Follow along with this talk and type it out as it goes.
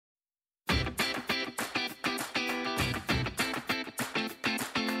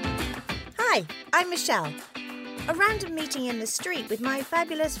Hi, I'm Michelle. A random meeting in the street with my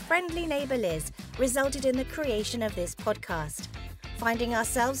fabulous friendly neighbour Liz resulted in the creation of this podcast. Finding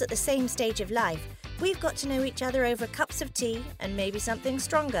ourselves at the same stage of life, we've got to know each other over cups of tea and maybe something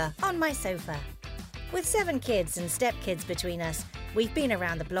stronger on my sofa. With 7 kids and stepkids between us, we've been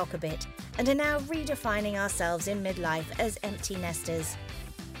around the block a bit and are now redefining ourselves in midlife as empty nesters.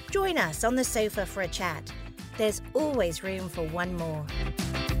 Join us on the sofa for a chat. There's always room for one more.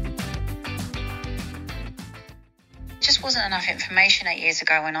 Just wasn't enough information 8 years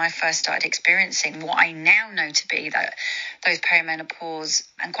ago when I first started experiencing what I now know to be those perimenopause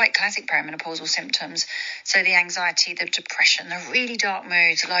and quite classic perimenopausal symptoms. So the anxiety, the depression, the really dark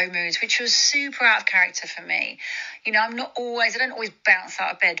moods, low moods, which was super out of character for me. You know, I don't always bounce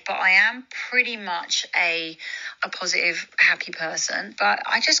out of bed, but I am pretty much a positive, happy person. But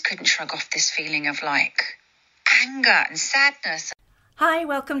I just couldn't shrug off this feeling of like anger and sadness. Hi,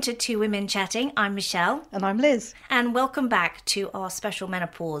 welcome to Two Women Chatting. I'm Michelle. And I'm Liz. And welcome back to our special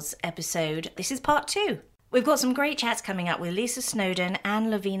menopause episode. This is part 2. We've got some great chats coming up with Lisa Snowdon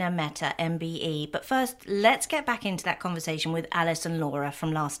and Lavina Mehta, MBE. But first, let's get back into that conversation with Alice and Laura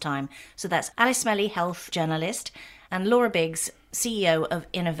from last time. So that's Alice Smelly, health journalist, and Laura Biggs, CEO of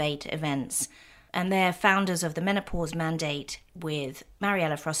Innovate Events. And they're founders of the Menopause Mandate with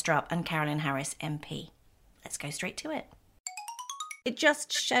Mariella Frostrup and Carolyn Harris, MP. Let's go straight to it. It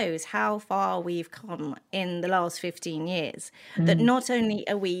just shows how far we've come in the last 15 years, that not only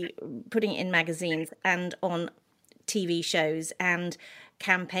are we putting it in magazines and on TV shows and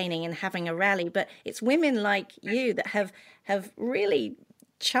campaigning and having a rally, but it's women like you that have really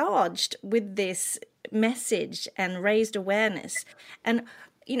charged with this message and raised awareness. And,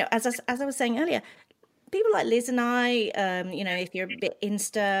 you know, as I was saying earlier, people like Liz and I, if you're a bit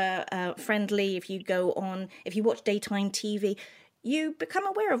Insta friendly, if you watch daytime TV, you become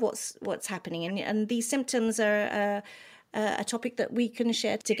aware of what's happening, and these symptoms are a topic that we can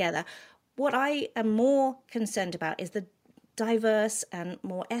share together. What I am more concerned about is the diverse and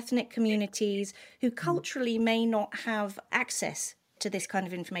more ethnic communities who culturally may not have access to this kind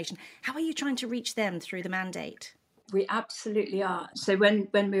of information. How are you trying to reach them through the mandate? We absolutely are. So when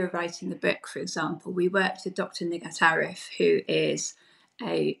we were writing the book, for example, we worked with Dr. Nigat Arif, who is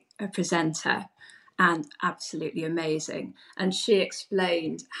a presenter and absolutely amazing. And she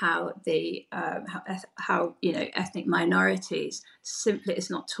explained how ethnic minorities simply is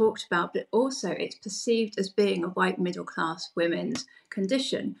not talked about, but also it's perceived as being a white middle class women's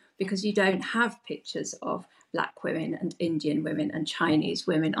condition because you don't have pictures of Black women and Indian women and Chinese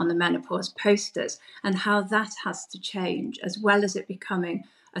women on the menopause posters, and how that has to change as well as it becoming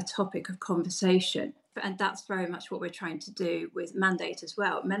a topic of conversation. And that's very much what we're trying to do with Mandate as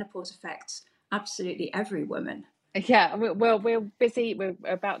well. Menopause affects absolutely every woman. Yeah, well, we're busy. We're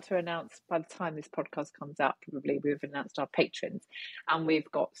about to announce, by the time this podcast comes out, probably we've announced our patrons, and we've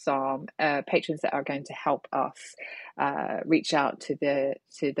got some patrons that are going to help us reach out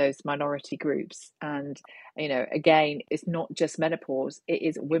to those minority groups. And you know, again, it's not just menopause; it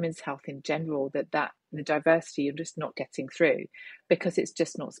is women's health in general. That the diversity you're just not getting through because it's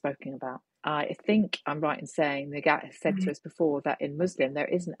just not spoken about. I think I'm right in saying Nagat has said to us before that in Muslim there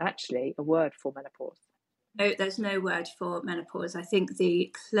isn't actually a word for menopause. No, there's no word for menopause. I think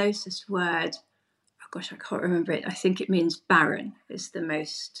the closest word, I can't remember it. I think it means barren is the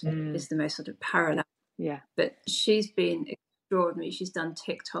most sort of parallel. Yeah. But she's been extraordinary. She's done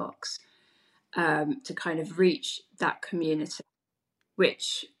TikToks to kind of reach that community,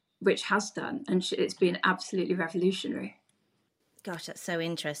 which has done, and it's been absolutely revolutionary. Gosh, that's so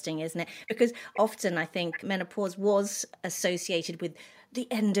interesting, isn't it? Because often I think menopause was associated with the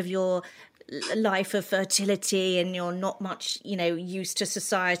end of your life of fertility and you're not much, used to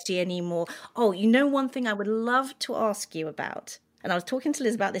society anymore. Oh, one thing I would love to ask you about, and I was talking to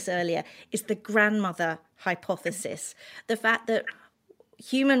Liz about this earlier, is the grandmother hypothesis. The fact that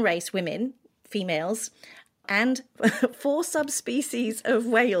human race women, females, and 4 subspecies of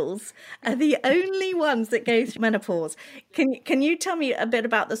whales are the only ones that go through menopause. Can you tell me a bit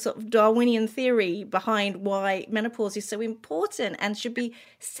about the sort of Darwinian theory behind why menopause is so important and should be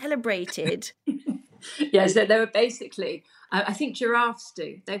celebrated? Yeah, so they were basically, I think giraffes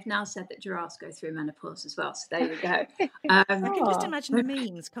do. They've now said that giraffes go through menopause as well. So there you go. I can just imagine the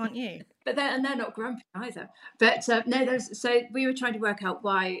memes, can't you? But they're not grumpy either. But so we were trying to work out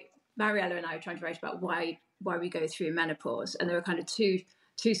why, Mariella and I were trying to write about why we go through menopause, and there were kind of two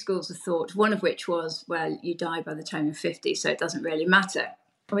schools of thought, one of which was, well, you die by the time you're 50, so it doesn't really matter.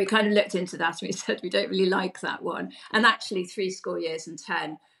 And we kind of looked into that and we said we don't really like that one. And actually 3 score years and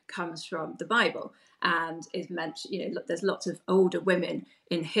 10 comes from the Bible and is meant, there's lots of older women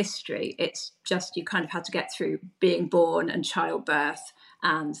in history. It's just you kind of had to get through being born and childbirth,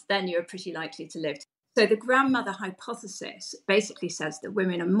 and then you're pretty likely to live. So the grandmother hypothesis basically says that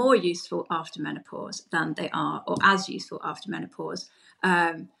women are more useful after menopause than they are, or as useful after menopause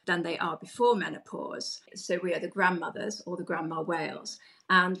than they are before menopause. So we are the grandmothers, or the grandma whales,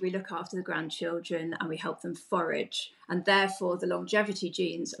 and we look after the grandchildren and we help them forage, and therefore the longevity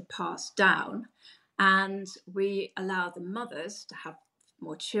genes are passed down, and we allow the mothers to have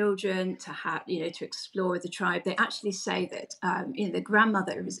more children, to have, to explore the tribe. They actually say that, the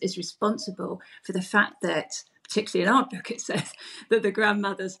grandmother is responsible for the fact that, particularly in our book, it says that the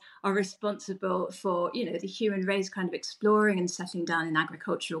grandmothers are responsible for, the human race kind of exploring and settling down in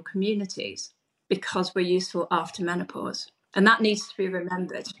agricultural communities because we're useful after menopause. And that needs to be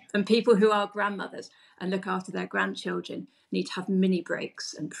remembered. And people who are grandmothers and look after their grandchildren need to have mini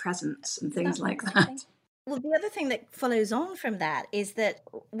breaks and presents and things like that. Well, the other thing that follows on from that is that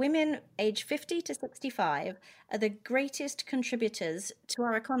women aged 50 to 65 are the greatest contributors to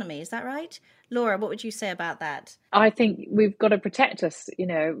our economy. Is that right? Laura, what would you say about that? I think we've got to protect us.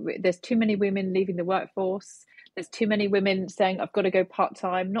 There's too many women leaving the workforce. There's too many women saying, I've got to go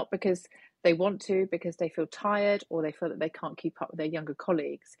part-time, not because they want to, because they feel tired or they feel that they can't keep up with their younger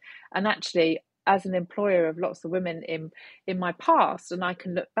colleagues. And actually, as an employer of lots of women in my past, and I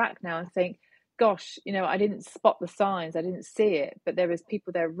can look back now and think, gosh, I didn't spot the signs, I didn't see it, but there is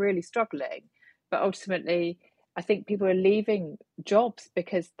people there really struggling. But ultimately, I think people are leaving jobs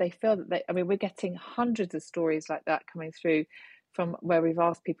because they feel that we're getting hundreds of stories like that coming through from where we've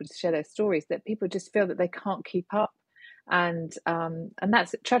asked people to share their stories, that people just feel that they can't keep up. And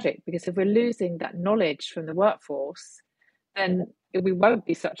that's tragic, because if we're losing that knowledge from the workforce, then we won't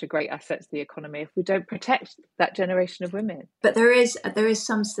be such a great asset to the economy if we don't protect that generation of women. But there is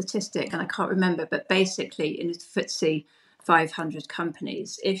some statistic, and I can't remember, but basically in the FTSE 500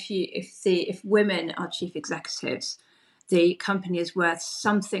 companies, if women are chief executives, the company is worth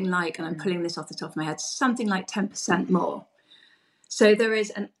something like, and I'm pulling this off the top of my head, something like 10% more. So there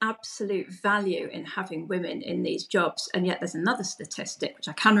is an absolute value in having women in these jobs. And yet there's another statistic, which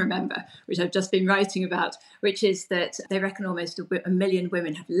I can remember, which I've just been writing about, which is that they reckon almost 1 million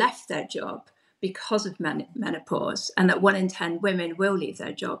women have left their job because of menopause, and that 1 in 10 women will leave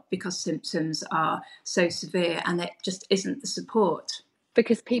their job because symptoms are so severe and there just isn't the support.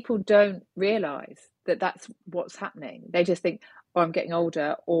 Because people don't realise that that's what's happening. They just think, oh, I'm getting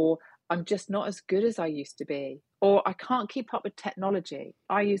older, or I'm just not as good as I used to be, or I can't keep up with technology.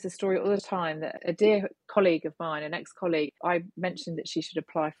 I use the story all the time that a dear colleague of mine, an ex-colleague, I mentioned that she should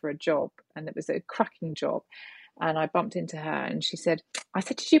apply for a job, and it was a cracking job. And I bumped into her and she said, I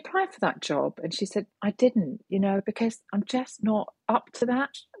said, did you apply for that job? And she said, I didn't, because I'm just not up to that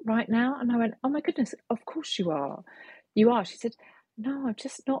right now. And I went, oh my goodness, of course you are. You are. She said, no, I'm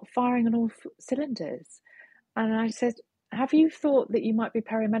just not firing on all cylinders. And I said, have you thought that you might be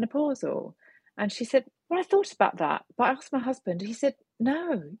perimenopausal? And she said, well, I thought about that, but I asked my husband. He said,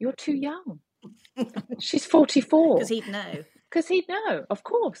 no, you're too young. She's 44. Because he'd know. Because he'd know, of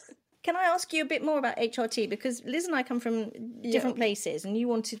course. Can I ask you a bit more about HRT? Because Liz and I come from different places, and you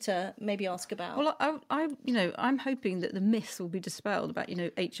wanted to maybe ask about. Well, I'm hoping that the myths will be dispelled about,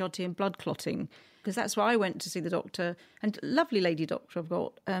 HRT and blood clotting, because that's why I went to see the doctor, and lovely lady doctor I've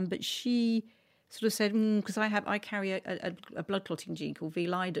got, but she sort of said, because I carry a blood clotting gene called V.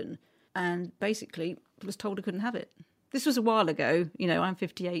 Leiden, and basically was told I couldn't have it. This was a while ago, I'm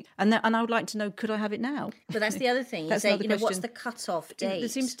 58, and I would like to know, could I have it now? But that's the other thing. You say, what's the cut-off date? There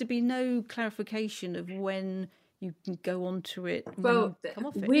seems to be no clarification of when you can go onto it. Well, come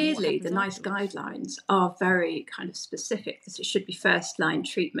off it, weirdly, the NICE guidelines are very kind of specific that it should be first-line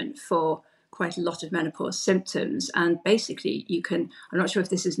treatment for quite a lot of menopause symptoms. And basically, I'm not sure if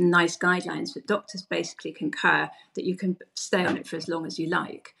this is NICE guidelines, but doctors basically concur that you can stay on it for as long as you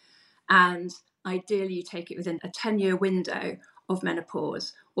like. And ideally, you take it within a 10-year window of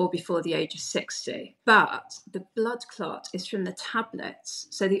menopause or before the age of 60. But the blood clot is from the tablets.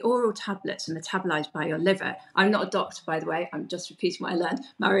 So the oral tablets are metabolized by your liver. I'm not a doctor, by the way. I'm just repeating what I learned.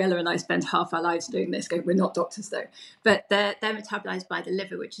 Mariella and I spend half our lives doing this. We're not doctors, though. But they're metabolized by the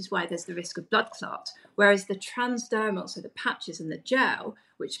liver, which is why there's the risk of blood clot. Whereas the transdermal, so the patches and the gel,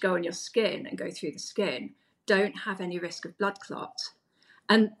 which go on your skin and go through the skin, don't have any risk of blood clot.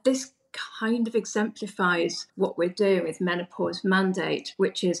 And this kind of exemplifies what we're doing with menopause mandate,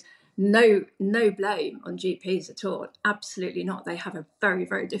 which is no blame on GPs at all. Absolutely not. They have a very,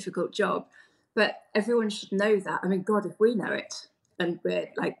 very difficult job. But everyone should know that. I mean, God, if we know it, and we're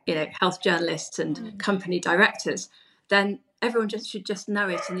health journalists and company directors, then everyone should just know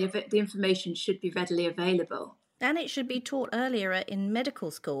it, and the information should be readily available. And it should be taught earlier in medical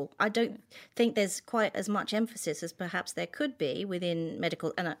school. I don't think there's quite as much emphasis as perhaps there could be within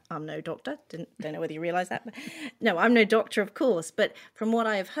medical. And I'm no doctor. Don't know whether you realise that. But no, I'm no doctor, of course. But from what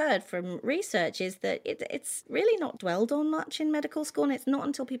I have heard from research is that it's really not dwelled on much in medical school. And it's not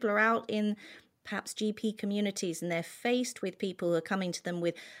until people are out in perhaps GP communities and they're faced with people who are coming to them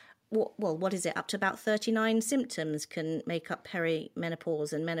with, well, what is it? Up to about 39 symptoms can make up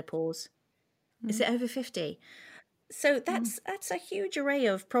perimenopause and menopause. Is it over 50? So that's a huge array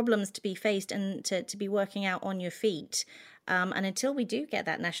of problems to be faced and to be working out on your feet. And until we do get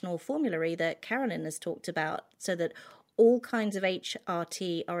that national formulary that Carolyn has talked about, so that all kinds of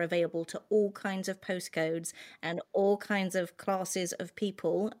HRT are available to all kinds of postcodes and all kinds of classes of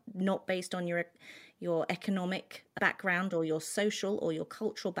people, not based on your economic background or your social or your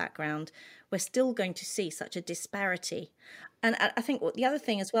cultural background, we're still going to see such a disparity. And I think the other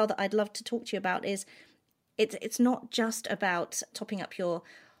thing as well that I'd love to talk to you about is it's not just about topping up your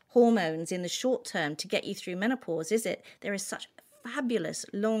hormones in the short term to get you through menopause, is it? There is such fabulous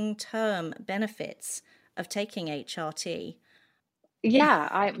long-term benefits of taking HRT. Yeah,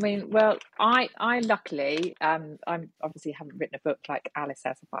 I mean, well, I luckily, I obviously haven't written a book like Alice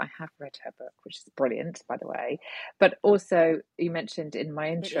has, but I have read her book, which is brilliant, by the way. But also, you mentioned in my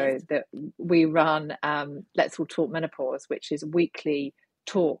intro that we run Let's All Talk Menopause, which is weekly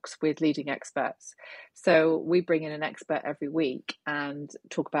talks with leading experts. So we bring in an expert every week and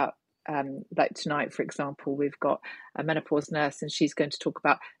talk about, like tonight, for example, we've got a menopause nurse and she's going to talk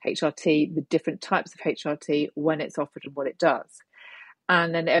about HRT, the different types of HRT, when it's offered and what it does.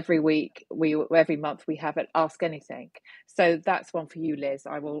 And then every month we have an Ask Anything. So that's one for you, Liz.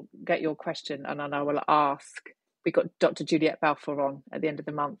 I will get your question and then I will ask. We got Dr. Juliette Balfour on at the end of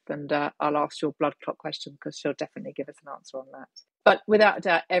the month, and I'll ask your blood clot question because she'll definitely give us an answer on that. But without a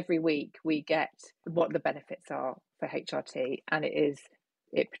doubt, every week we get what the benefits are for HRT, and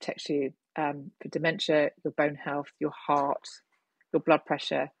it protects you for dementia, your bone health, your heart, your blood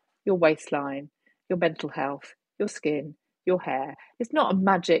pressure, your waistline, your mental health, your skin, your hair. It's not a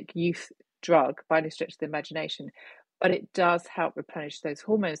magic youth drug by any stretch of the imagination, but it does help replenish those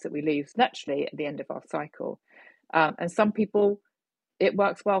hormones that we lose naturally at the end of our cycle. And some people it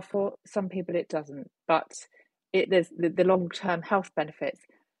works well for, some people it doesn't. But there's the long-term health benefits.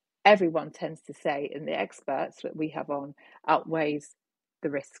 Everyone tends to say, and the experts that we have on outweighs the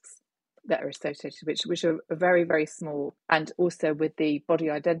risks that are associated, which are very, very small. And also with the body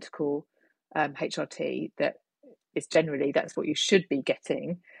identical HRT, that is generally that's what you should be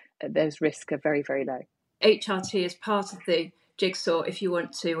getting. Those risks are very, very low. HRT is part of the jigsaw if you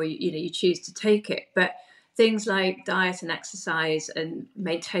want to, or you choose to take it. But things like diet and exercise and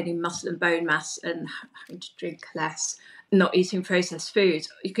maintaining muscle and bone mass and having to drink less, not eating processed foods,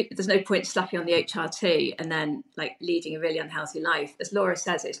 there's no point slapping on the HRT and then like leading a really unhealthy life. As Laura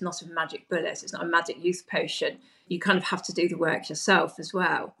says, it's not a magic bullet. It's not a magic youth potion. You kind of have to do the work yourself as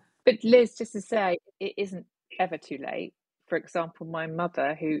well. But Liz, just to say, it isn't ever too late. For example, my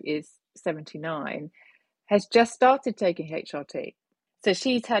mother, who is 79, has just started taking HRT. So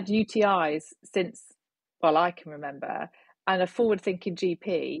she's had UTIs since, well, I can remember. And a forward-thinking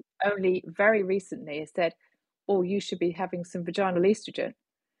GP only very recently has said, oh, you should be having some vaginal estrogen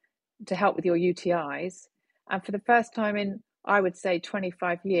to help with your UTIs. And for the first time in, I would say,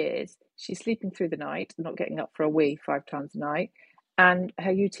 25 years, she's sleeping through the night, not getting up for a wee 5 times a night. And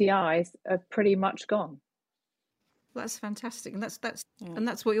her UTIs are pretty much gone. Well, that's fantastic, and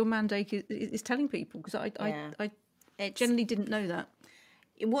that's what your mandate is telling people, because I generally didn't know that.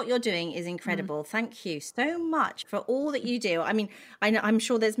 What you're doing is incredible. Thank you so much for all that you do. I mean, I'm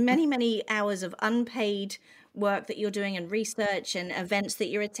sure there's many hours of unpaid work that you're doing and research and events that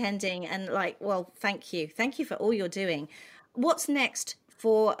you're attending, and thank you for all you're doing. What's next?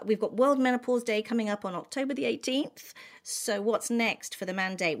 We've got World Menopause Day coming up on October the 18th. So what's next for the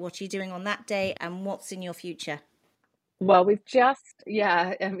mandate? What are you doing on that day, and what's in your future? Well, we've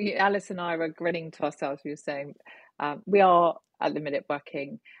Alice and I were grinning to ourselves. We were saying we are at the minute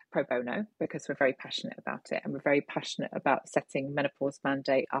working pro bono because we're very passionate about it, and we're very passionate about setting Menopause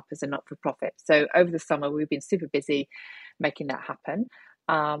Mandate up as a not-for-profit. So over the summer, we've been super busy making that happen.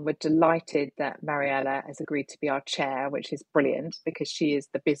 We're delighted that Mariella has agreed to be our chair, which is brilliant because she is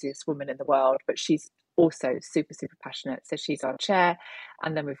the busiest woman in the world, but she's also super, super passionate. So she's our chair.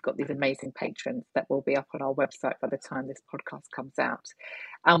 And then we've got these amazing patrons that will be up on our website by the time this podcast comes out.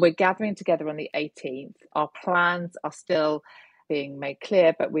 And we're gathering together on the 18th. Our plans are still being made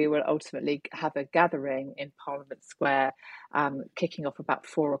clear, but we will ultimately have a gathering in Parliament Square, kicking off about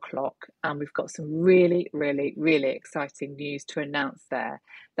 4 o'clock. And we've got some really, really, really exciting news to announce there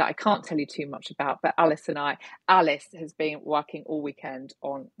that I can't tell you too much about. But Alice has been working all weekend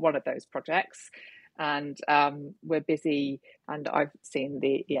on one of those projects. And we're busy, and I've seen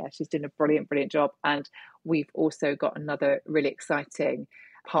she's doing a brilliant job. And we've also got another really exciting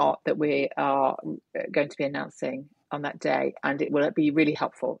part that we are going to be announcing on that day, and it will be really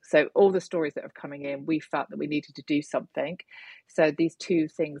helpful. So all the stories that are coming in, we felt that we needed to do something. So these two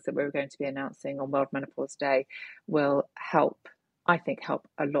things that we're going to be announcing on World Menopause Day will help a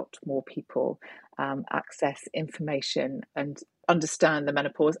lot more people access information and understand the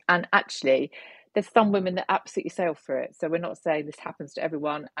menopause. And actually, there's some women that absolutely sail through it. So we're not saying this happens to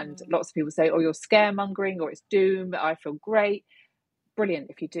everyone. And lots of people say, oh, you're scaremongering, or it's doom. I feel great. Brilliant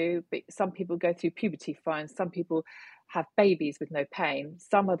if you do. But some people go through puberty fine. Some people have babies with no pain.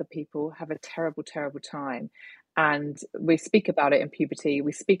 Some other people have a terrible, terrible time. And we speak about it in puberty.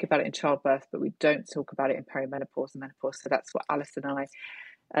 We speak about it in childbirth, but we don't talk about it in perimenopause and menopause. So that's what Alice and I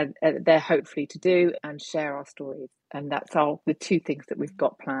are there hopefully to do, and share our stories. And that's the two things that we've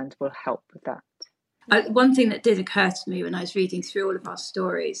got planned will help with that. One thing that did occur to me when I was reading through all of our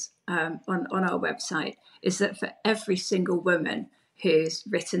stories on our website is that for every single woman who's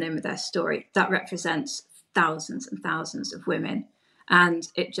written in with their story, that represents thousands and thousands of women. And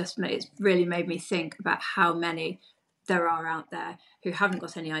it's really made me think about how many there are out there who haven't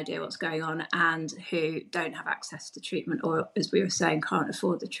got any idea what's going on and who don't have access to treatment, or, as we were saying, can't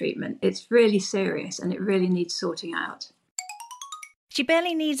afford the treatment. It's really serious and it really needs sorting out. She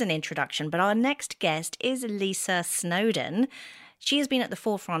barely needs an introduction, but our next guest is Lisa Snowdon. She has been at the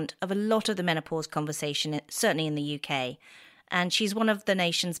forefront of a lot of the menopause conversation, certainly in the UK. And she's one of the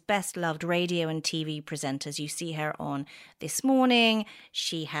nation's best-loved radio and TV presenters. You see her on This Morning.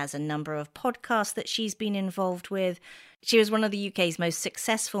 She has a number of podcasts that she's been involved with. She was one of the UK's most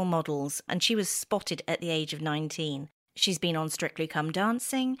successful models, and she was spotted at the age of 19. She's been on Strictly Come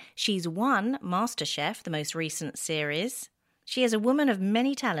Dancing. She's won MasterChef, the most recent series. She is a woman of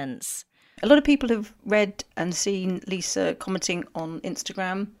many talents. A lot of people have read and seen Lisa commenting on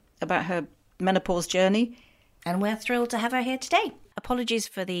Instagram about her menopause journey. And we're thrilled to have her here today. Apologies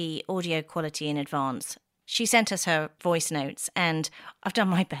for the audio quality in advance. She sent us her voice notes, and I've done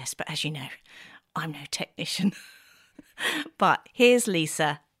my best, but as you know, I'm no technician. But here's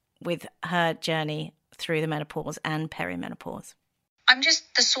Lisa with her journey through the menopause and perimenopause. I'm just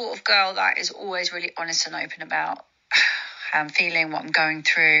the sort of girl that is always really honest and open about how I'm feeling, what I'm going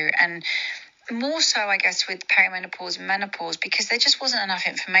through, and more so, I guess, with perimenopause and menopause, because there just wasn't enough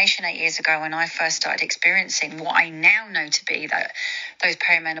information 8 years ago when I first started experiencing what I now know to be those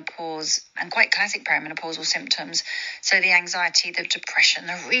perimenopause and quite classic perimenopausal symptoms. So the anxiety, the depression,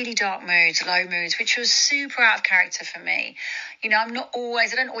 the really dark moods, low moods, which was super out of character for me. You know, I don't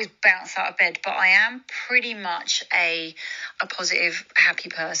always bounce out of bed, but I am pretty much a positive, happy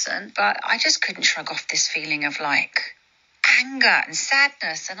person. But I just couldn't shrug off this feeling of anger and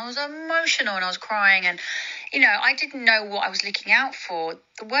sadness, and I was emotional and I was crying, and I didn't know what I was looking out for.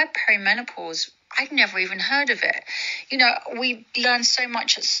 The word perimenopause, I'd never even heard of it. We learn so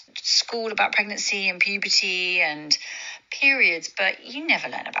much at school about pregnancy and puberty and periods, but you never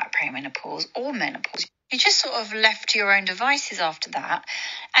learn about perimenopause or menopause. You just sort of left to your own devices after that.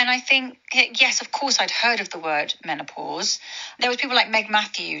 And I think, yes, of course, I'd heard of the word menopause. There was people like Meg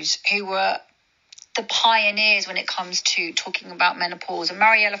Matthews who were the pioneers when it comes to talking about menopause. And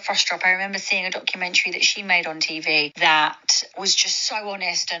Mariella Frostrup, I remember seeing a documentary that she made on TV that was just so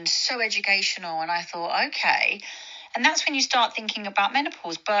honest and so educational. And I thought, okay. And that's when you start thinking about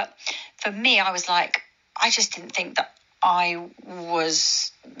menopause. But for me, I was like, I just didn't think that I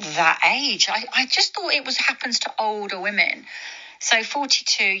was that age. I just thought it happens to older women. So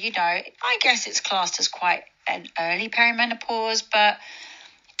 42, I guess it's classed as quite an early perimenopause, but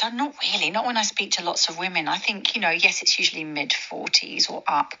not really, not when I speak to lots of women. I think, yes, it's usually mid-40s or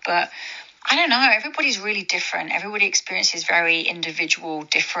up, but I don't know. Everybody's really different. Everybody experiences very individual,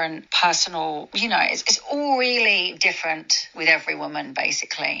 different, personal, it's all really different with every woman,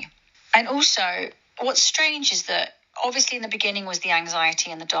 basically. And also, what's strange is that obviously in the beginning was the anxiety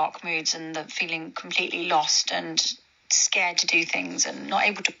and the dark moods and the feeling completely lost and scared to do things and not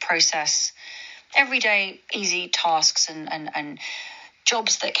able to process everyday easy tasks and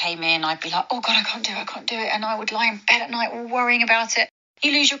jobs that came in. I'd be like, oh God, I can't do it. And I would lie in bed at night all worrying about it.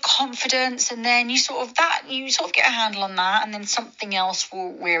 you lose your confidence, and then you sort of get a handle on that, and then something else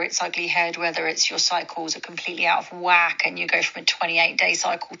will rear its ugly head, whether it's your cycles are completely out of whack and you go from a 28-day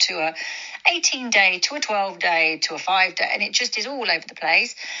cycle to a 18-day to a 12-day to a 5-day, and it just is all over the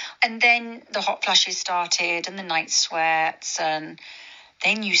place. And then the hot flushes started and the night sweats, and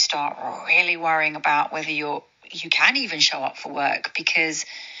then you start really worrying about whether you can even show up for work, because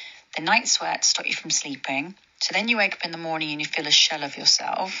the night sweats stop you from sleeping. So then you wake up in the morning and you feel a shell of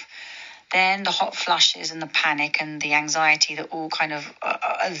yourself. Then the hot flushes and the panic and the anxiety that all kind of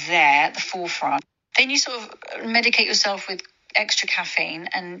are there at the forefront. Then you sort of medicate yourself with extra caffeine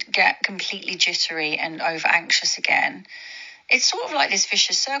and get completely jittery and over anxious again. It's sort of like this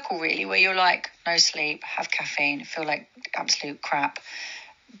vicious circle, really, where you're like, no sleep, have caffeine, feel like absolute crap,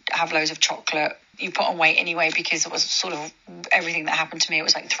 have loads of chocolate. You put on weight anyway, because it was sort of everything that happened to me. It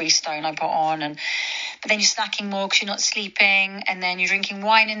was like 3 stone I put on, but then you're snacking more because you're not sleeping, and then you're drinking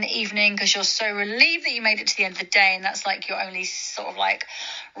wine in the evening because you're so relieved that you made it to the end of the day, and that's like your only sort of like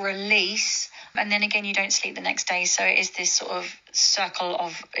release. And then again, you don't sleep the next day, so it is this sort of circle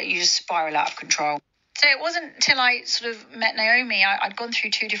of you just spiral out of control. So it wasn't until I sort of met Naomi, I'd gone through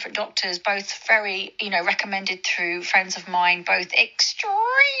 2 different doctors, both very, recommended through friends of mine, both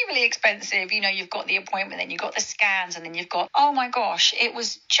extremely expensive. You've got the appointment, then you've got the scans, and then you've got, oh my gosh, it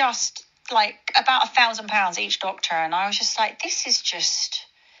was just like about £1,000 each doctor. And I was just like, this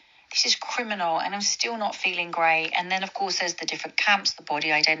is criminal, and I'm still not feeling great. And then, of course, there's the different camps, the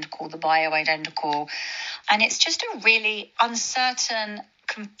body identical, the bio-identical. And it's just a really uncertain,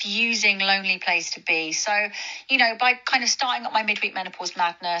 confusing, lonely place to be. So, by kind of starting up my midweek menopause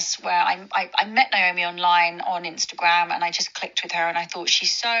madness, where I met Naomi online on Instagram, and I just clicked with her, and I thought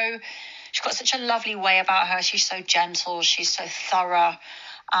she's got such a lovely way about her. She's so gentle. She's so thorough.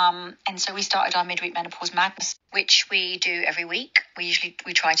 And so we started our midweek menopause madness, which we do every week. We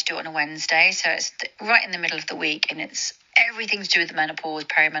try to do it on a Wednesday, so it's right in the middle of the week, and it's everything to do with the menopause,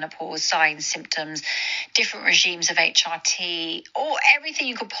 perimenopause, signs, symptoms, different regimes of HRT, or everything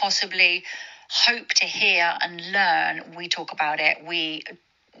you could possibly hope to hear and learn. We talk about it.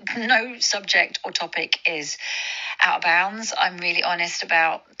 No subject or topic is out of bounds. I'm really honest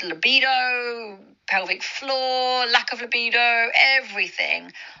about libido, pelvic floor, lack of libido,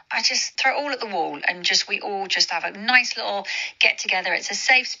 everything. I just throw it all at the wall, and we all just have a nice little get together. It's a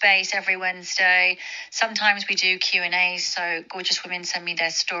safe space every Wednesday. Sometimes we do Q&As, so gorgeous women send me their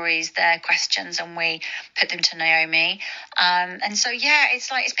stories, their questions, and we put them to Naomi. And so,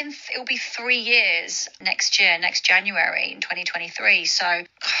 it'll be 3 years next January in 2023. So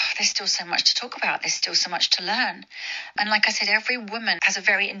there's still so much to talk about. There's still so much to learn. And like I said, every woman has a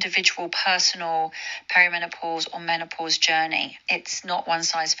very individual, personal perimenopause or menopause journey. It's not one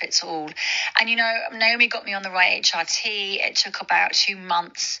size fits all. And Naomi got me on the right HRT. It took about 2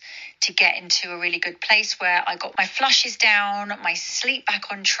 months to get into a really good place where I got my flushes down, my sleep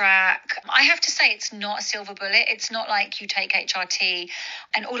back on track. I have to say, it's not a silver bullet. It's not like you take HRT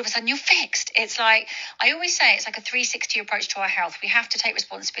and all of a sudden you're fixed. It's like, I always say, it's like a 360 approach to our health. We have to take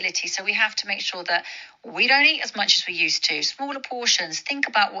responsibility. So we have to make sure that we don't eat as much as we used to. Smaller portions. Think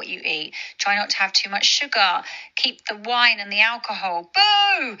about what you eat. Try not to have too much sugar. Keep the wine and the alcohol,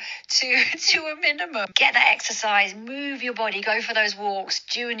 to a minimum. Get that exercise. Move your body. Go for those walks.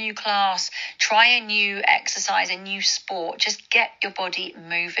 Do a new class. Try a new exercise, a new sport. Just get your body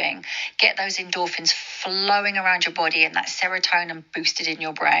moving. Get those endorphins flowing around your body and that serotonin boosted in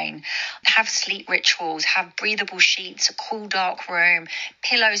your brain. Have sleep rituals. Have breathable sheets, a cool dark room,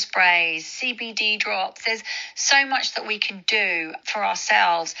 pillow sprays, CBD drops. There's so much that we can do for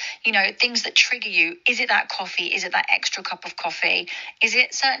ourselves. Things that trigger you. Is it that coffee? Is it that extra cup of coffee? Is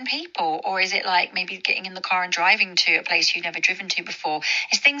it certain people? Or is it like maybe getting in the car and driving to a place you've never driven to before?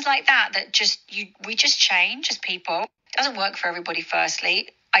 It's things like that we just change as people. It doesn't work for everybody, firstly.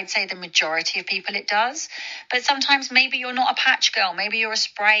 I'd say the majority of people it does. But sometimes maybe you're not a patch girl. Maybe you're a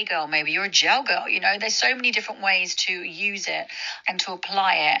spray girl. Maybe you're a gel girl. There's so many different ways to use it and to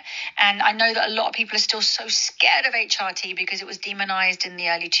apply it. And I know that a lot of people are still so scared of HRT because it was demonized in the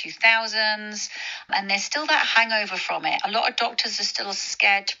early 2000s. And there's still that hangover from it. A lot of doctors are still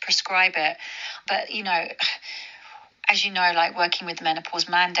scared to prescribe it. But, as you know, like working with the menopause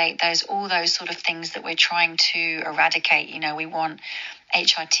mandate, there's all those sort of things that we're trying to eradicate. We want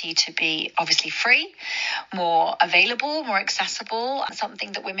HRT to be obviously free, more available, more accessible,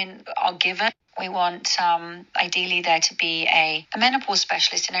 something that women are given We want, ideally, there to be a menopause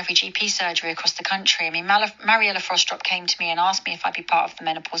specialist in every GP surgery across the country. I mean, Mariella Frostrup came to me and asked me if I'd be part of the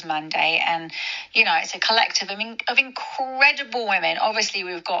menopause mandate. And, it's a collective of incredible women. Obviously,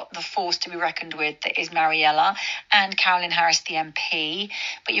 we've got the force to be reckoned with that is Mariella and Carolyn Harris, the MP.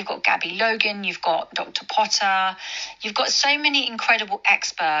 But you've got Gabby Logan, you've got Dr. Potter. You've got so many incredible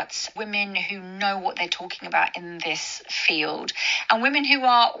experts, women who know what they're talking about in this field, and women who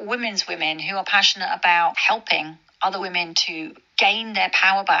are women's women, who are passionate about helping other women to gain their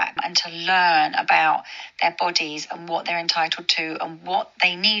power back and to learn about their bodies and what they're entitled to and what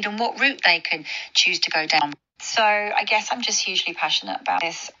they need and what route they can choose to go down. So I guess I'm just hugely passionate about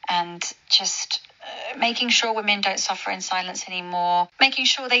this, and just making sure women don't suffer in silence anymore, making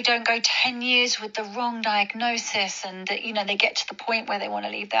sure they don't go 10 years with the wrong diagnosis, and that, they get to the point where they want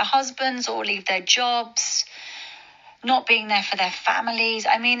to leave their husbands or leave their jobs, not being there for their families.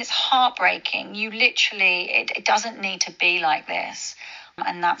 I mean, it's heartbreaking. It doesn't need to be like this.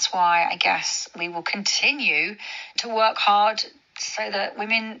 And that's why I guess we will continue to work hard so that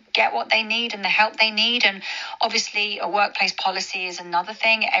women get what they need and the help they need. And obviously a workplace policy is another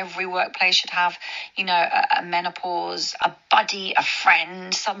thing. Every workplace should have, a menopause, a buddy, a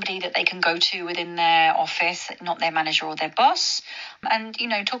friend, somebody that they can go to within their office, not their manager or their boss. And,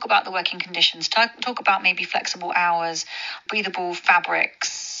 talk about the working conditions, talk about maybe flexible hours, breathable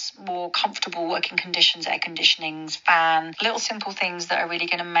fabrics, more comfortable working conditions, air conditionings, fan, little simple things that are really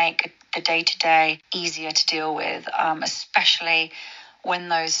going to make the day-to-day easier to deal with, especially when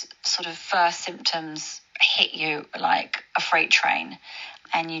those sort of first symptoms hit you like a freight train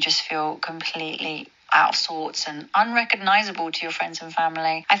and you just feel completely out of sorts and unrecognizable to your friends and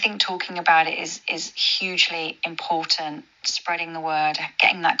family. I think talking about it is hugely important, spreading the word,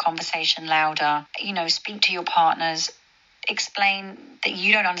 getting that conversation louder, speak to your partners, explain that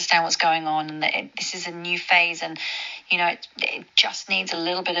you don't understand what's going on and that this is a new phase, and it just needs a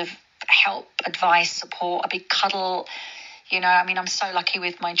little bit of help, advice, support, a big cuddle. I'm so lucky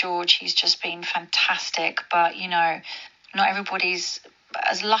with my George. He's just been fantastic, but not everybody's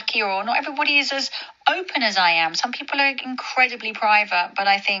as lucky, or not everybody is as open as I am. Some people are incredibly private, but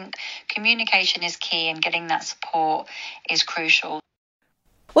I think communication is key, and getting that support is crucial.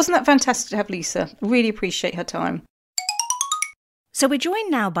 Wasn't that fantastic to have Lisa? Really appreciate her time. So we're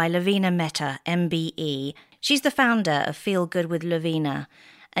joined now by Lavina Mehta, MBE. She's the founder of Feel Good with Lavina.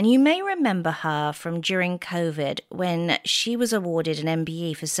 And you may remember her from during COVID, when she was awarded an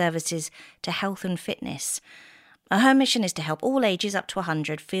MBE for services to health and fitness. Her mission is to help all ages up to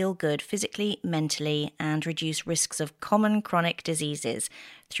 100 feel good physically, mentally, and reduce risks of common chronic diseases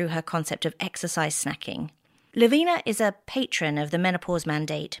through her concept of exercise snacking. Lavina is a patron of the Menopause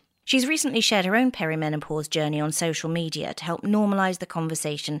Mandate. She's recently shared her own perimenopause journey on social media to help normalise the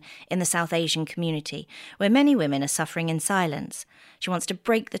conversation in the South Asian community, where many women are suffering in silence. She wants to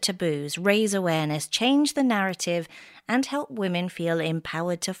break the taboos, raise awareness, change the narrative, and help women feel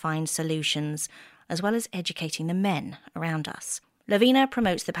empowered to find solutions, as well as educating the men around us. Lavina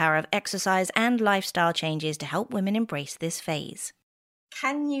promotes the power of exercise and lifestyle changes to help women embrace this phase.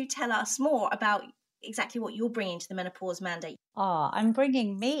 Can you tell us more about exactly what you're bringing to the Menopause Mandate? I'm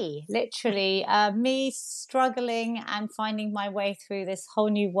bringing me, literally, me struggling and finding my way through this whole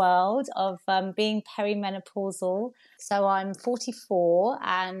new world of being perimenopausal. So I'm 44,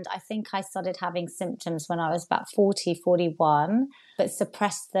 and I think I started having symptoms when I was about 40, 41, but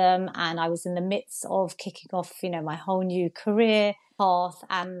suppressed them. And I was in the midst of kicking off, my whole new career path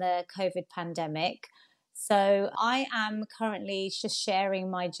and the COVID pandemic. So I am currently just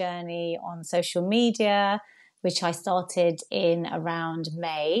sharing my journey on social media, which I started in around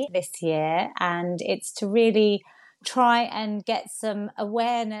May this year. And it's to really try and get some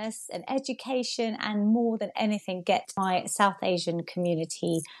awareness and education, and more than anything, get my South Asian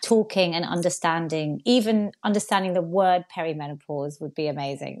community talking and understanding. Even understanding the word perimenopause would be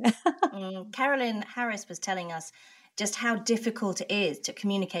amazing. Carolyn Harris was telling us just how difficult it is to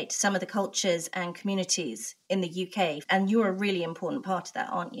communicate to some of the cultures and communities in the UK. And you're a really important part of that,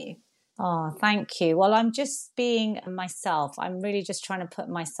 aren't you? Oh, thank you. Well, I'm just being myself. I'm really just trying to put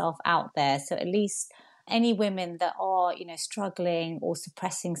myself out there. So at least any women that are, struggling or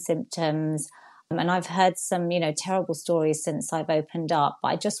suppressing symptoms, and I've heard some, terrible stories since I've opened up, but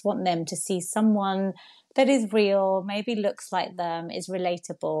I just want them to see someone that is real, maybe looks like them, is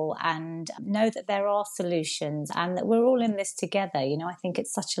relatable, and know that there are solutions and that we're all in this together. I think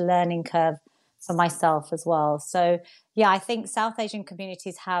it's such a learning curve for myself as well. So, yeah, I think South Asian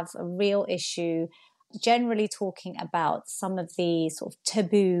communities have a real issue generally talking about some of the sort of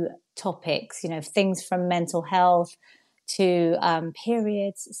taboo topics, things from mental health, to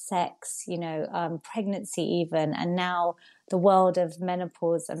periods, sex, pregnancy even, and now the world of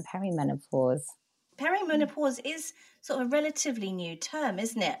menopause and perimenopause. Perimenopause is sort of a relatively new term,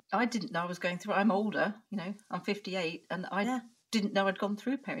 isn't it? I didn't know I was going through it. I'm older, I'm 58, and I didn't know I'd gone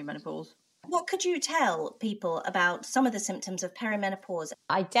through perimenopause. What could you tell people about some of the symptoms of perimenopause?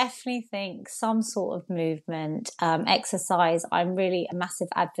 I definitely think some sort of movement, exercise. I'm really a massive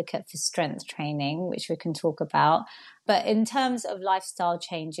advocate for strength training, which we can talk about. But in terms of lifestyle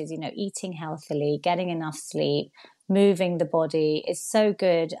changes, eating healthily, getting enough sleep, moving the body is so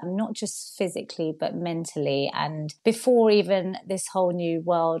good, not just physically, but mentally. And before even this whole new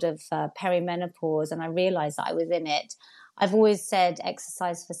world of perimenopause, and I realized that I was in it, I've always said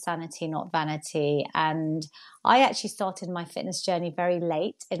exercise for sanity, not vanity. And I actually started my fitness journey very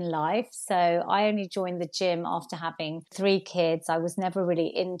late in life. So I only joined the gym after having 3 kids. I was never really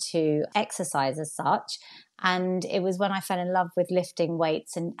into exercise as such. And it was when I fell in love with lifting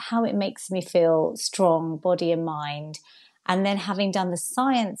weights and how it makes me feel strong, body and mind. And then having done the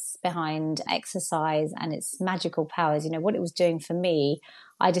science behind exercise and its magical powers, what it was doing for me,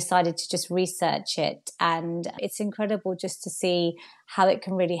 I decided to just research it. And it's incredible just to see how it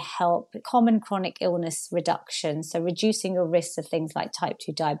can really help common chronic illness reduction. So reducing your risks of things like type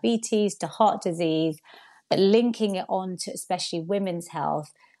 2 diabetes, to heart disease, but linking it on to especially women's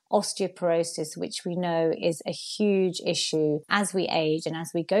health, osteoporosis, which we know is a huge issue as we age and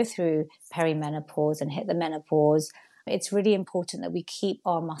as we go through perimenopause and hit the menopause. It's really important that we keep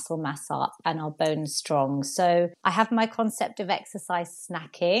our muscle mass up and our bones strong. So I have my concept of exercise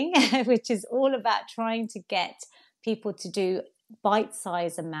snacking, which is all about trying to get people to do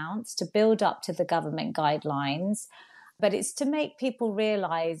bite-sized amounts to build up to the government guidelines. But it's to make people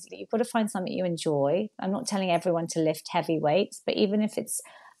realize that you've got to find something you enjoy. I'm not telling everyone to lift heavy weights, but even if it's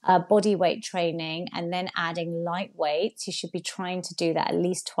body weight training and then adding light weights, you should be trying to do that at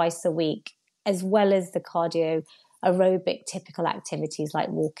least twice a week, as well as the cardio aerobic typical activities like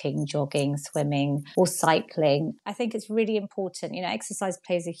walking, jogging, swimming, or cycling. I think it's really important. Exercise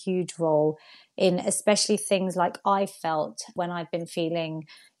plays a huge role in especially things like I felt when I've been feeling,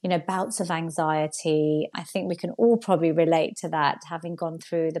 bouts of anxiety. I think we can all probably relate to that, having gone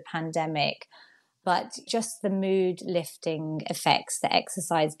through the pandemic. But just the mood lifting effects that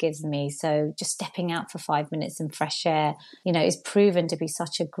exercise gives me. So just stepping out for 5 minutes in fresh air, is proven to be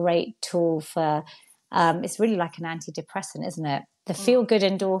such a great tool for it's really like an antidepressant, isn't it? The feel-good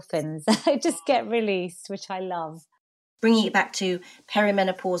endorphins just get released, which I love. Bringing it back to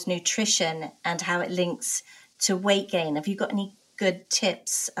perimenopause nutrition and how it links to weight gain, have you got any good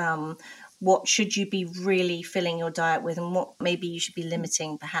tips? What should you be really filling your diet with, and what maybe you should be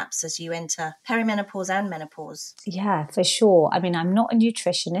limiting perhaps as you enter perimenopause and menopause? Yeah, for sure. I mean, I'm not a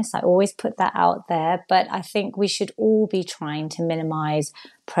nutritionist. I always put that out there, but I think we should all be trying to minimize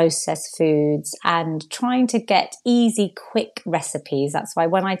processed foods and trying to get easy, quick recipes. That's why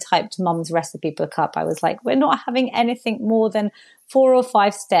when I typed Mum's recipe book up, I was like, we're not having anything more than 4 or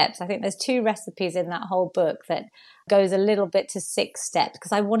 5 steps. I think there's 2 recipes in that whole book that goes a little bit to 6 steps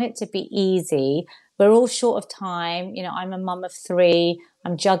because I want it to be easy. We're all short of time. I'm a mum of 3.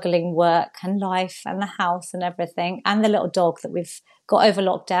 I'm juggling work and life and the house and everything and the little dog that we've got over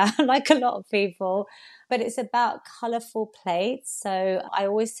lockdown, like a lot of people. But it's about colourful plates. So I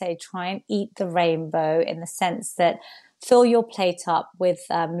always say try and eat the rainbow in the sense that fill your plate up with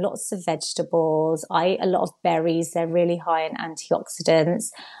lots of vegetables. I eat a lot of berries. They're really high in antioxidants.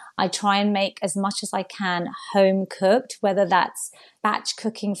 I try and make as much as I can home cooked, whether that's batch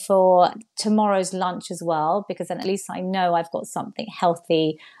cooking for tomorrow's lunch as well, because then at least I know I've got something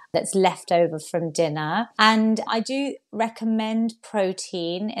healthy that's left over from dinner. And I do recommend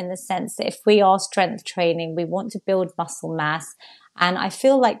protein in the sense that if we are strength training, we want to build muscle mass. And I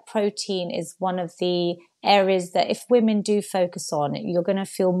feel like protein is one of the areas that if women do focus on, you're going to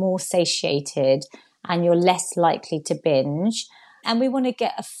feel more satiated and you're less likely to binge. And we want to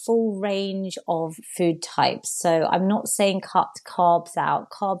get a full range of food types. So I'm not saying cut carbs out.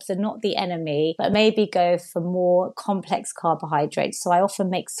 Carbs are not the enemy, but maybe go for more complex carbohydrates. So I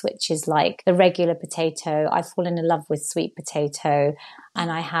often make switches like the regular potato. I've fallen in love with sweet potato,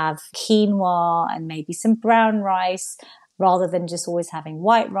 and I have quinoa and maybe some brown rice, rather than just always having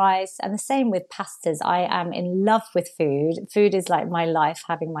white rice. And the same with pastas. I am in love with food. Food is like my life,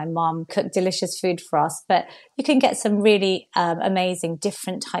 having my mum cook delicious food for us. But you can get some really amazing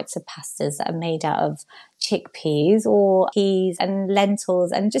different types of pastas that are made out of chickpeas or peas and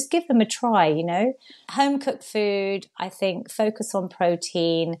lentils, and just give them a try, Home cooked food, I think, focus on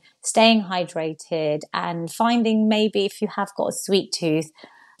protein, staying hydrated, and finding maybe if you have got a sweet tooth,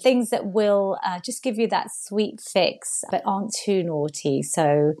 things that will just give you that sweet fix, but aren't too naughty.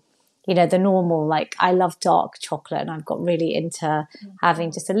 So, you know, the normal, like I love dark chocolate and I've got really into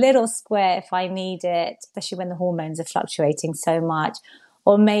having just a little square if I need it, especially when the hormones are fluctuating so much.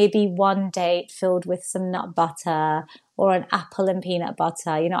 Or maybe one date filled with some nut butter or an apple and peanut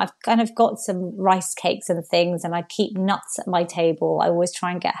butter. You know, I've kind of got some rice cakes and things, and I keep nuts at my table. I always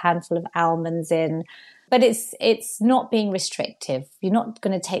try and get a handful of almonds in. But it's not being restrictive. You're not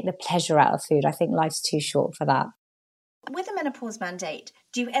going to take the pleasure out of food. I think life's too short for that. With a menopause mandate,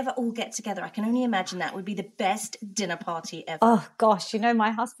 do you ever all get together? I can only imagine that would be the best dinner party ever. Oh, gosh. You know, my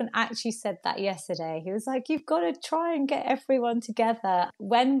husband actually said that yesterday. He was like, you've got to try and get everyone together.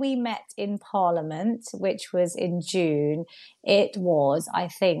 When we met in Parliament, which was in June, it was, I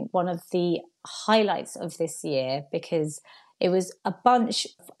think, one of the highlights of this year because it was a bunch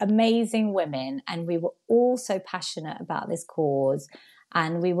of amazing women and we were all so passionate about this cause.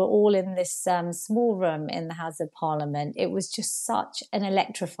 And we were all in this small room in the House of Parliament. It was just such an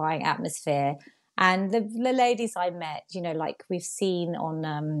electrifying atmosphere. And the ladies I met, you know, like we've seen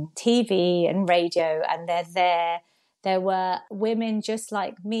on TV and radio, and they're there. There were women just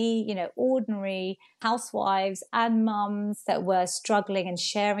like me, you know, ordinary housewives and mums that were struggling and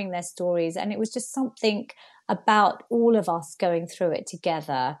sharing their stories. And it was just something about all of us going through it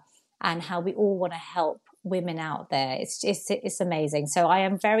together and how we all want to help women out there. It's amazing. So I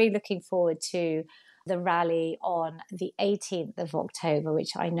am very looking forward to the rally on the 18th of October,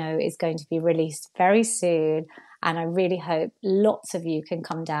 which I know is going to be released very soon. And I really hope lots of you can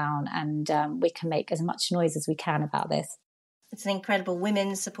come down and we can make as much noise as we can about this. It's an incredible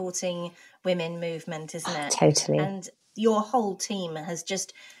women supporting women movement, isn't it? Totally. And your whole team has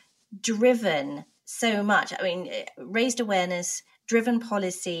just driven so much. I mean, raised awareness, driven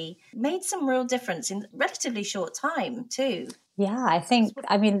policy, made some real difference in relatively short time too. Yeah,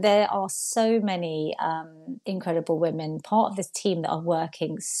 I mean, there are so many incredible women, part of this team that are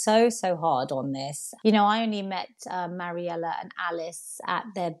working so hard on this. You know, I only met Mariella and Alice at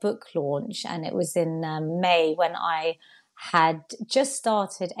their book launch, and it was in May when I had just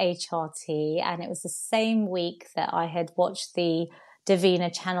started HRT, and it was the same week that I had watched the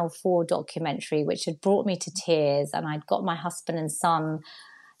Davina Channel 4 documentary, which had brought me to tears, and I'd got my husband and son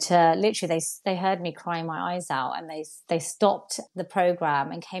to literally, they heard me crying my eyes out, and they stopped the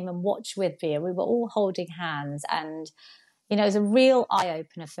program and came and watched with me, and we were all holding hands. And you know, it was a real eye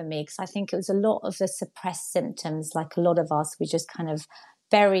opener for me because I think it was a lot of the suppressed symptoms, like a lot of us, we just kind of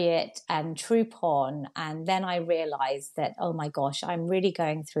bury it and troop on. And then I realized that, oh my gosh, I'm really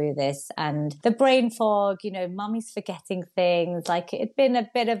going through this. And the brain fog, you know, mummy's forgetting things, like it had been a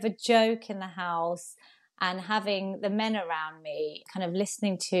bit of a joke in the house. And having the men around me, kind of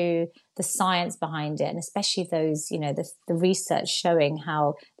listening to the science behind it, and especially those, you know, the research showing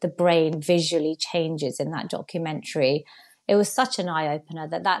how the brain visually changes in that documentary, it was such an eye-opener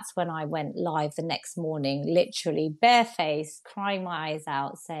that's when I went live the next morning, literally barefaced, crying my eyes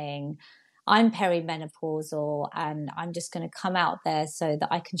out, saying, I'm perimenopausal and I'm just going to come out there so that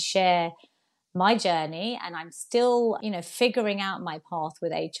I can share my journey. And I'm still, you know, figuring out my path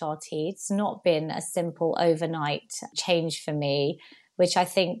with HRT. It's not been a simple overnight change for me, which I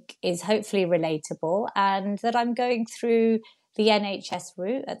think is hopefully relatable, and that I'm going through the NHS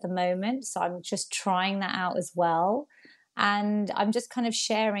route at the moment. So I'm just trying that out as well. And I'm just kind of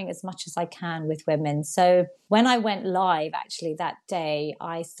sharing as much as I can with women. So when I went live, actually, that day,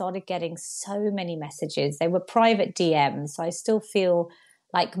 I started getting so many messages. They were private DMs. So I still feel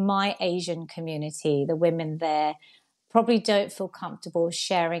like my Asian community, the women there, probably don't feel comfortable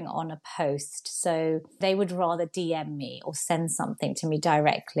sharing on a post. So they would rather DM me or send something to me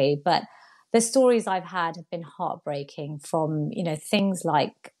directly. But the stories I've had have been heartbreaking, from, you know, things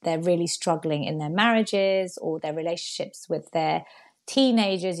like they're really struggling in their marriages or their relationships with their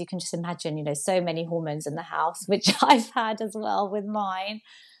teenagers. You can just imagine, you know, so many hormones in the house, which I've had as well with mine.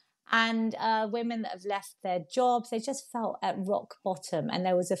 And women that have left their jobs, they just felt at rock bottom. And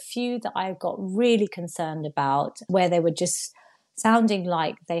there was a few that I got really concerned about, where they were just sounding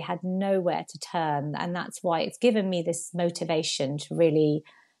like they had nowhere to turn. And that's why it's given me this motivation to really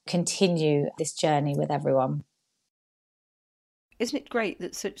continue this journey with everyone. Isn't it great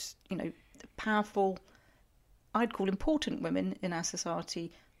that such, you know, powerful, I'd call important women in our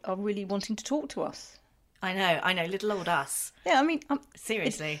society are really wanting to talk to us? I know, little old us. Yeah, I mean,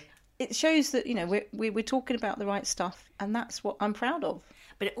 seriously. It shows that, you know, we're talking about the right stuff, and that's what I'm proud of.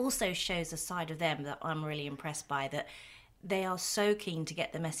 But it also shows a side of them that I'm really impressed by, that they are so keen to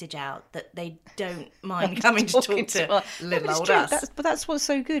get the message out that they don't mind coming to talk to little old us. But that's what's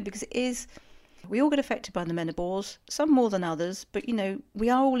so good, because it is, We all get affected by the menopause, some more than others, but, we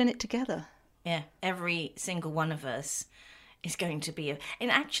are all in it together. Yeah, every single one of us is going to be...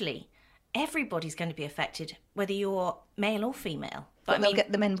 And actually, everybody's going to be affected, whether you're male or female. But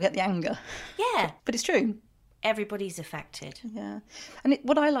the men get the anger. Yeah. But it's true. Everybody's affected. Yeah. And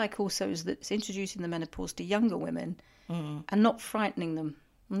what I like also is that it's introducing the menopause to younger women and not frightening them.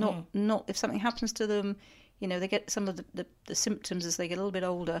 Not if something happens to them, they get some of the symptoms as they get a little bit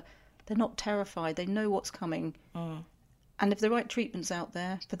older. They're not terrified. They know what's coming. And if the right treatment's out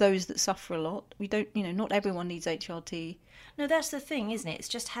there for those that suffer a lot, we don't, not everyone needs HRT. No, that's the thing, isn't it? It's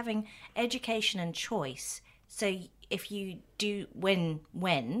just having education and choice. So if you do, when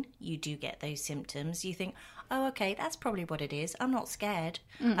you do get those symptoms, you think, oh, okay, that's probably what it is. I'm not scared.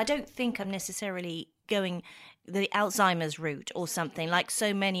 I don't think I'm necessarily going the Alzheimer's route or something like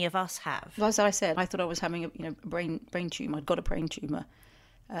so many of us have. Well, as I said, I thought I was having a brain tumour. I'd got a brain tumour.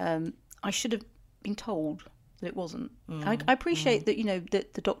 I should have been told that it wasn't. I appreciate that,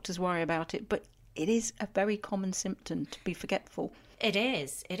 that the doctors worry about it, but it is a very common symptom to be forgetful. It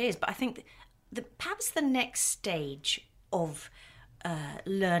is. But I think perhaps the next stage of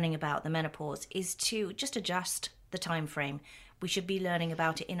learning about the menopause is to just adjust the time frame. We should be learning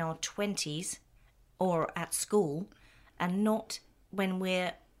about it in our 20s or at school, and not when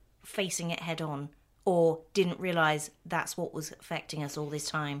we're facing it head on or didn't realise that's what was affecting us all this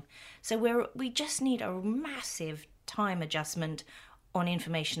time. So we just need a massive time adjustment on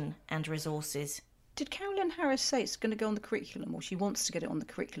information and resources. Did Carolyn Harris say it's going to go on the curriculum, or she wants to get it on the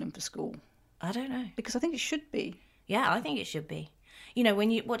curriculum for school? I don't know. Because I think it should be. Yeah, I think it should be.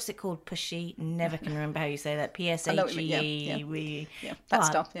 When what's it called? Pushy? Never can remember how you say that. PSHE. Yeah, that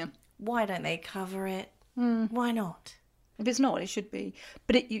stuff, yeah. Why don't they cover it? Why not? If it's not, it should be.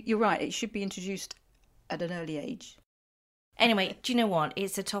 But you're right, it should be introduced at an early age. Anyway, do you know what?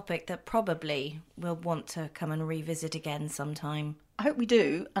 It's a topic that probably we'll want to come and revisit again sometime. I hope we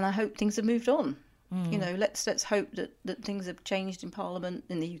do, and I hope things have moved on. Let's hope that things have changed in Parliament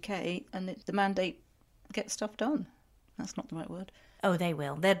in the UK and that the mandate gets stuff done. That's not the right word. Oh, they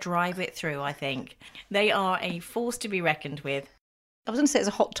will. They'll drive it through, I think. They are a force to be reckoned with. I was going to say it's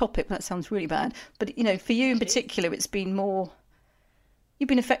a hot topic, but that sounds really bad. But, for you in particular, it's been more... You've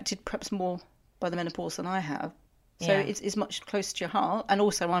been affected perhaps more by the menopause than I have. So it's much closer to your heart. And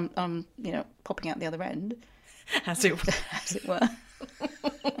also I'm popping out the other end. As it were.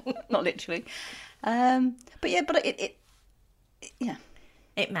 Not literally. But it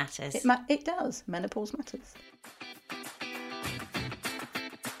It matters. It does. Menopause matters.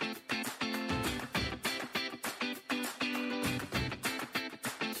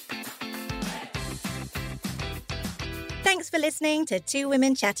 Thanks for listening to Two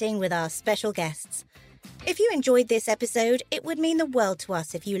Women Chatting with our special guests. If you enjoyed this episode, it would mean the world to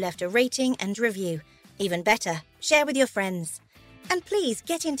us if you left a rating and review. Even better, share with your friends. And please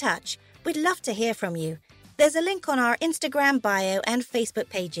get in touch. We'd love to hear from you. There's a link on our Instagram bio and Facebook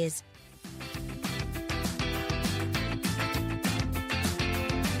pages.